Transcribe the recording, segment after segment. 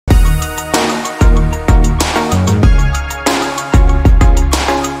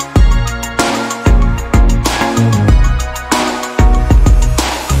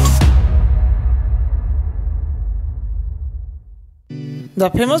The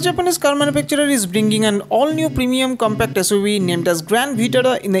famous Japanese car manufacturer is bringing an all-new premium compact SUV named as Grand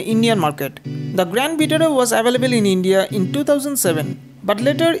Vitara in the Indian market. The Grand Vitara was available in India in 2007, but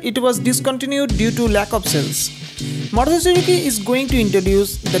later it was discontinued due to lack of sales. Maruti Suzuki is going to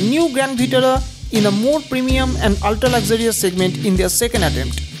introduce the new Grand Vitara in a more premium and ultra-luxurious segment in their second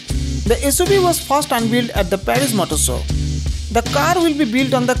attempt. The SUV was first unveiled at the Paris Motor Show. The car will be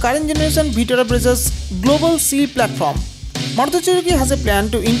built on the current generation Vitara Breza's Global C platform. Maruti Suzuki has a plan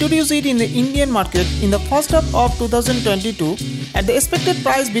to introduce it in the Indian market in the first half of 2022 at the expected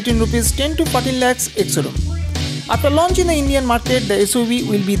price between Rs 10 to 14 lakhs ex-showroom. After launch in the Indian market, the SUV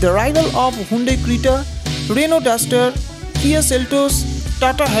will be the rival of Hyundai Creta, Renault Duster, Kia Seltos,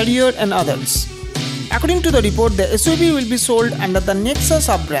 Tata Harrier and others. According to the report, the SUV will be sold under the Nexa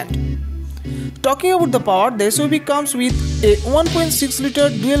sub-brand. Talking about the power, the SUV comes with a 1.6-litre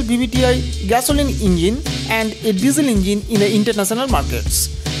dual VVTi gasoline engine and a diesel engine in the international markets.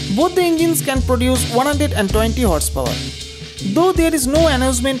 Both the engines can produce 120 horsepower. Though there is no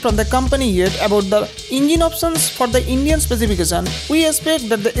announcement from the company yet about the engine options for the Indian specification, we expect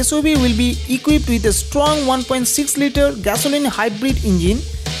that the SUV will be equipped with a strong 1.6-litre gasoline hybrid engine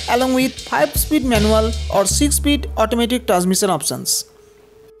along with 5-speed manual or 6-speed automatic transmission options.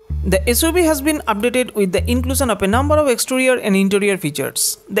 The SUV has been updated with the inclusion of a number of exterior and interior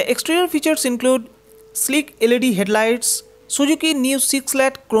features. The exterior features include sleek LED headlights, Suzuki new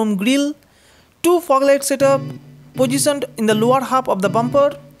 6-slat chrome grille, 2 fog light setup positioned in the lower half of the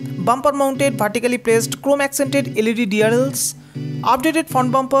bumper, bumper mounted vertically placed chrome accented LED DRLs, updated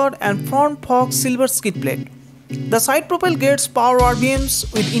front bumper and front fog silver skid plate. The side profile gets power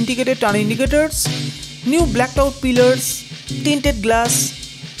RVMs with integrated turn indicators, new blacked out pillars, tinted glass,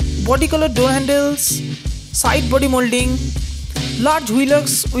 body color door handles, side body molding, large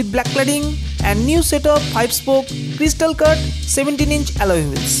wheelers with black cladding and new set of 5-spoke crystal cut 17-inch alloy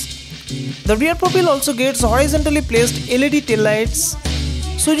wheels. The rear profile also gets horizontally placed LED tail lights,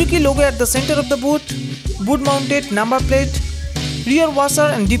 Suzuki logo at the center of the boot, boot mounted number plate, rear washer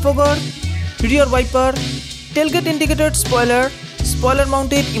and defogger, rear wiper, tailgate indicated spoiler, spoiler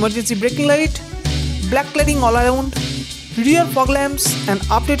mounted emergency braking light, black cladding all around, rear fog lamps and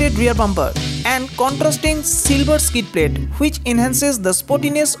updated rear bumper and contrasting silver skid plate which enhances the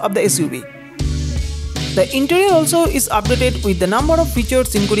sportiness of the SUV. The interior also is updated with the number of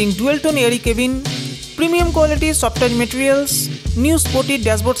features including dual tone airy cabin, premium quality soft touch materials, new sporty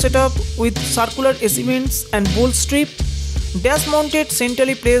dashboard setup with circular AC vents and bolt strip, dash mounted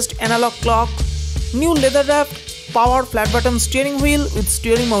centrally placed analog clock, new leather wrapped power flat bottom steering wheel with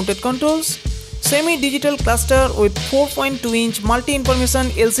steering mounted controls, semi-digital cluster with 4.2-inch multi-information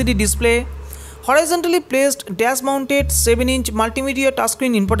LCD display, horizontally placed dash-mounted 7-inch multimedia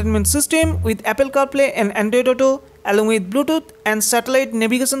touchscreen infotainment system with Apple CarPlay and Android Auto along with Bluetooth and satellite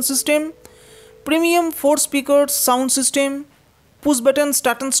navigation system, premium 4-speaker sound system, push-button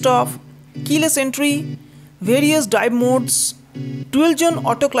start and stop, keyless entry, various drive modes, dual-zone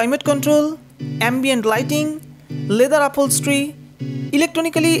auto climate control, ambient lighting, leather upholstery,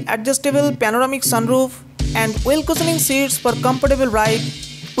 electronically adjustable panoramic sunroof and well cushioning seats for comfortable ride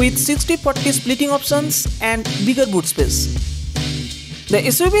with 60/40 splitting options and bigger boot space. The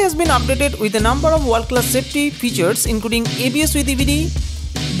SUV has been updated with a number of world-class safety features including ABS with EBD,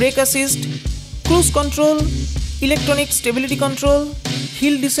 brake assist, cruise control, electronic stability control,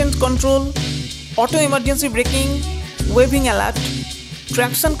 hill descent control, auto emergency braking, waving alert,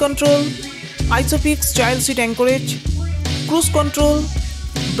 traction control, ISOFIX child seat anchorage, cruise control,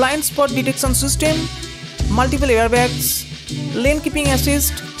 blind spot detection system, multiple airbags, lane keeping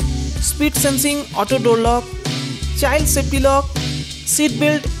assist, speed sensing auto door lock, child safety lock, seat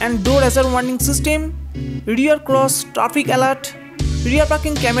belt and door hazard warning system, rear cross traffic alert, rear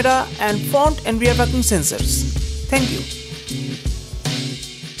parking camera and front and rear parking sensors. Thank you.